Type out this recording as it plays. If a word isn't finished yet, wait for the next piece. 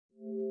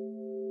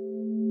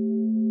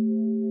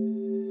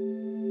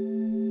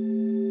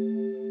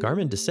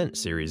Garmin Descent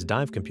series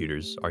dive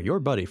computers are your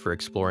buddy for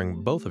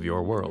exploring both of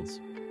your worlds,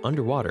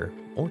 underwater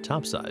or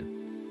topside.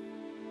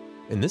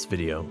 In this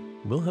video,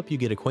 we'll help you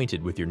get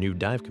acquainted with your new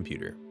dive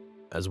computer,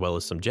 as well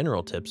as some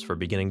general tips for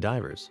beginning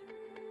divers.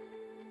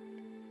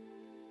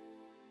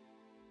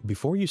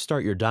 Before you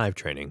start your dive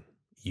training,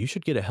 you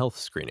should get a health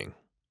screening.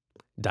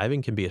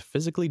 Diving can be a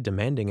physically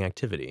demanding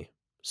activity,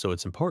 so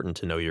it's important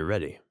to know you're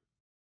ready.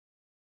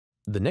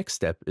 The next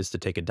step is to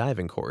take a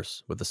diving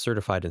course with a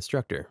certified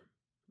instructor.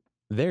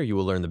 There you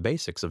will learn the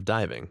basics of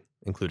diving,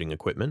 including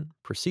equipment,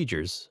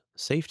 procedures,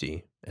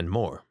 safety, and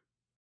more.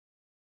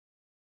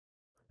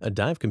 A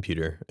dive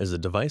computer is a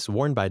device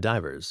worn by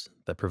divers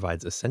that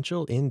provides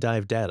essential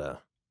in-dive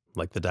data,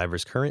 like the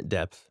diver's current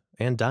depth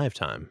and dive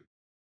time.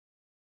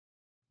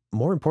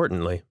 More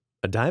importantly,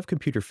 a dive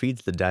computer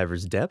feeds the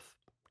diver's depth,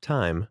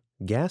 time,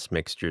 gas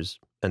mixtures,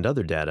 and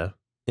other data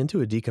into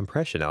a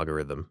decompression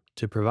algorithm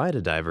to provide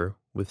a diver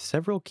with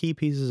several key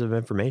pieces of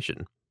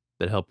information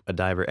that help a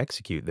diver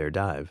execute their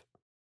dive.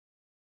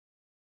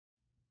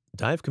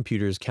 Dive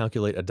computers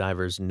calculate a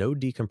diver's no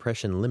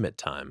decompression limit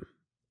time,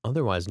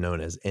 otherwise known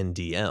as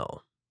NDL,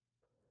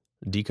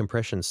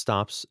 decompression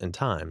stops and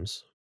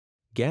times,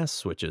 gas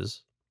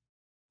switches,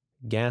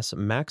 gas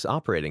max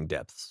operating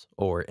depths,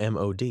 or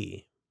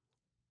MOD,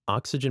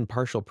 oxygen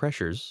partial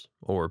pressures,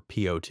 or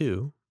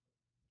PO2,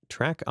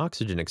 track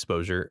oxygen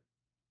exposure,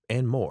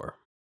 and more.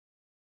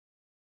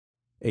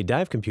 A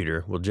dive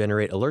computer will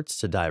generate alerts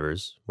to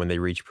divers when they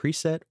reach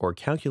preset or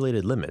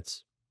calculated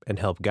limits and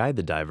help guide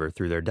the diver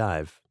through their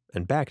dive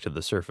and back to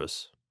the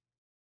surface.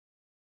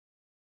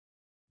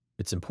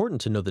 It's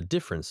important to know the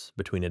difference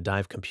between a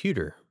dive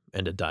computer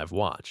and a dive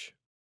watch.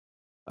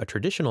 A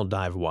traditional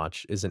dive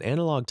watch is an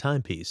analog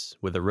timepiece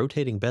with a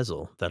rotating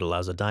bezel that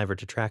allows a diver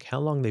to track how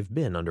long they've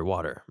been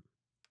underwater.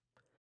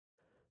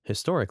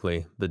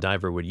 Historically, the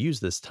diver would use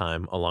this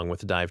time along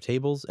with dive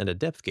tables and a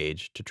depth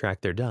gauge to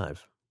track their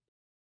dive.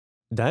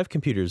 Dive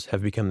computers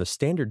have become the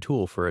standard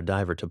tool for a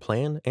diver to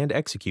plan and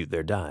execute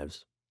their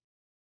dives.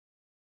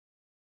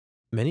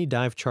 Many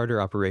dive charter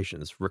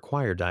operations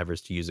require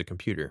divers to use a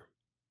computer,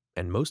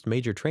 and most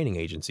major training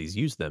agencies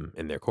use them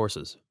in their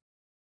courses.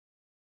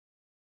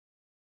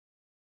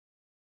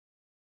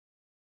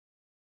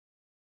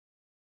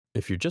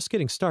 If you're just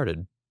getting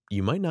started,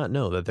 you might not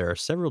know that there are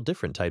several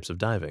different types of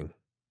diving.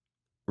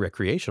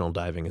 Recreational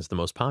diving is the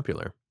most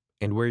popular,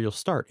 and where you'll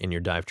start in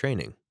your dive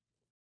training.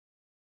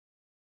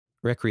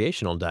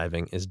 Recreational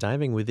diving is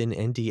diving within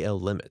NDL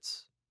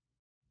limits.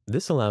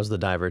 This allows the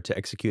diver to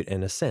execute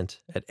an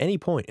ascent at any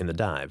point in the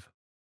dive.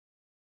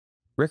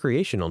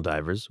 Recreational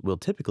divers will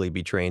typically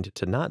be trained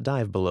to not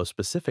dive below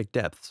specific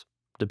depths,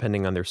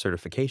 depending on their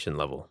certification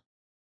level.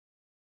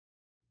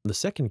 The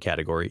second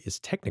category is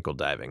technical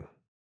diving.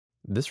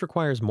 This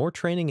requires more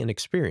training and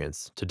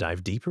experience to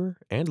dive deeper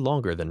and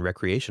longer than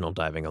recreational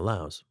diving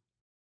allows.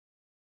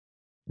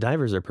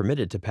 Divers are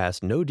permitted to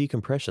pass no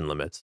decompression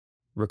limits,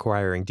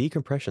 requiring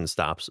decompression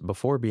stops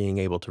before being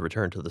able to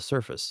return to the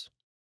surface.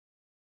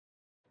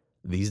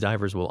 These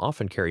divers will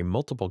often carry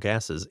multiple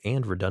gases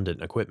and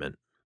redundant equipment.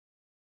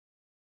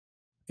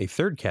 A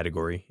third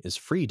category is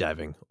free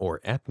diving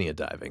or apnea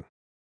diving.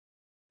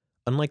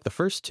 Unlike the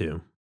first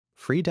two,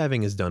 free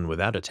diving is done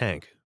without a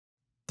tank.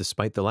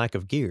 Despite the lack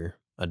of gear,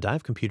 a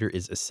dive computer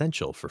is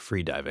essential for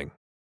free diving.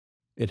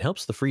 It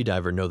helps the free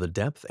diver know the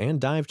depth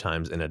and dive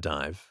times in a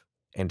dive,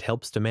 and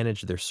helps to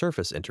manage their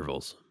surface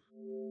intervals.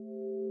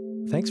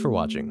 Thanks for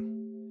watching.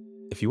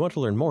 If you want to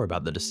learn more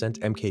about the Descent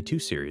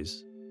MK2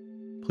 series,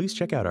 please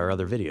check out our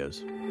other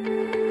videos.